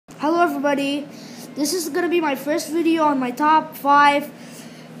Hello everybody, this is going to be my first video on my top 5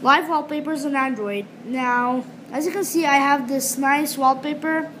 live wallpapers on Android. Now, as you can see, I have this nice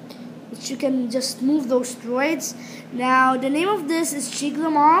wallpaper which you can just move those droids. Now, the name of this is Check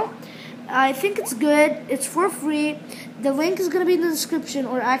Them All. I think it's good, it's for free. The link is going to be in the description,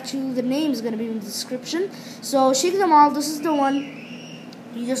 or actually the name is going to be in the description. So, Check Them All, this is the one.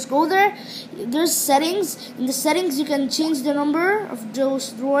 You just go there, there's settings. In the settings you can change the number of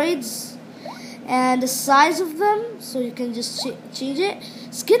those droids and the size of them, so you can just change it.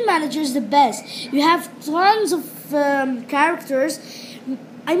 Skin Manager is the best. You have tons of characters,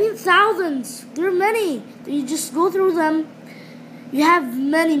 I mean thousands, there are many. You just go through them. You have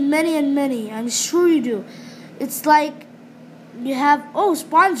many, I'm sure you do. It's like you have, oh,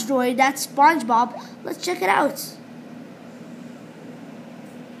 Sponge Droid, that's SpongeBob. Let's check it out.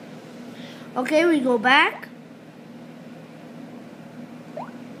 Okay, we go back.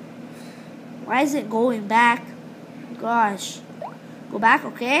 Why is it going back? Gosh. Go back,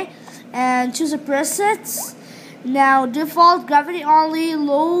 okay. And choose the presets. Now, default, gravity only,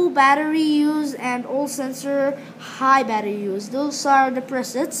 low battery use, and all sensor, high battery use. Those are the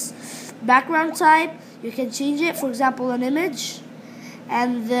presets. Background type, you can change it. For example, an image.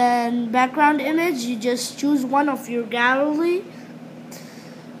 And then background image, you just choose one of your gallery.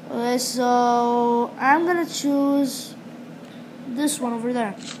 So I'm gonna choose this one over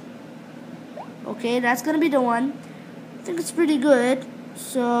there. Okay, that's gonna be the one. I think it's pretty good.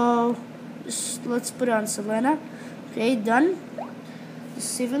 So let's put it on Selena. Okay, done.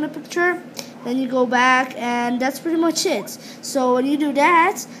 Just saving the picture. Then you go back, and that's pretty much it. So when you do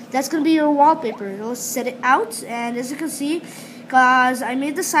that, that's gonna be your wallpaper. Let's set it out, and as you can see, because I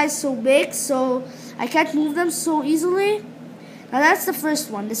made the size so big, so I can't move them so easily. Now that's the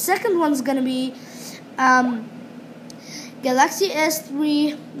first one. The second one's gonna be Galaxy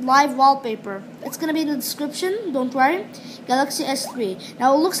S3 live wallpaper. It's gonna be in the description, don't worry. Galaxy S3.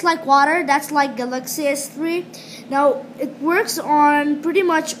 Now it looks like water, that's like Galaxy S3. Now it works on pretty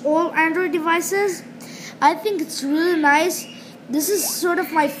much all Android devices. I think it's really nice. This is sort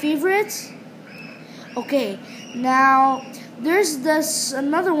of my favorite. Okay, now there's this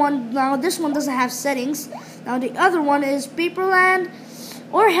another one. Now this one doesn't have settings. Now the other one is Paperland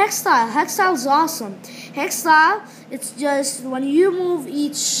or Hextile. Hextile is awesome. Hextile, it's just when you move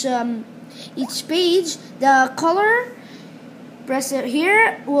each page, the color, press it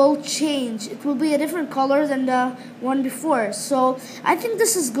here, will change. It will be a different color than the one before. So I think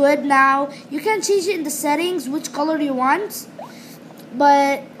this is good. Now you can change it in the settings which color you want,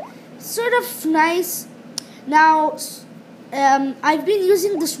 but sort of nice. Now I've been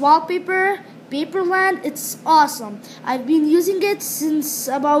using this wallpaper, Paperland. It's awesome. I've been using it since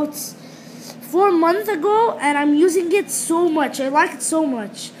about 4 months ago, and I'm using it so much. I like it so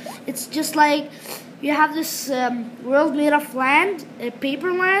much. It's just like you have this world made of land,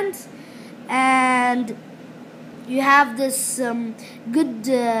 Paperland, and you have this good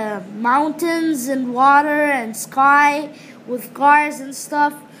mountains and water and sky with cars and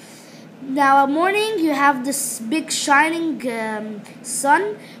stuff. Now, at morning, you have this big shining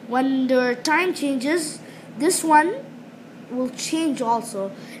sun. When the time changes, this one will change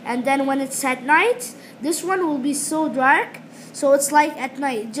also. And then when it's at night, this one will be so dark. So it's like at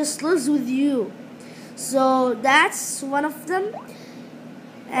night, it just lives with you. So that's one of them.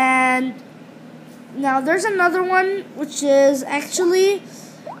 And now there's another one which is actually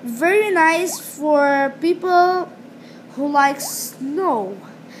very nice for people who like snow.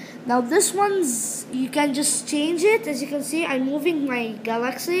 Now this one's, you can just change it. As you can see, I'm moving my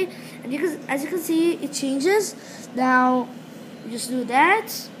Galaxy, and as you can see, it changes. Now you just do that.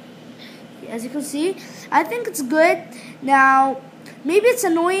 As you can see, I think it's good. Now maybe it's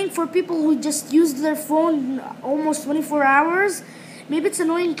annoying for people who just use their phone almost 24 hours. Maybe it's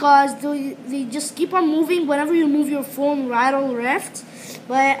annoying because they just keep on moving whenever you move your phone right or left.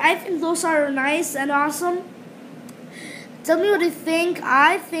 But I think those are nice and awesome. Tell me what you think.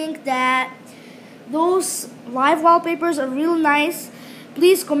 I think that those live wallpapers are real nice.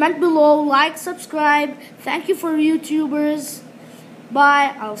 Please comment below, like, subscribe. Thank you for YouTubers.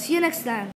 Bye. I'll see you next time.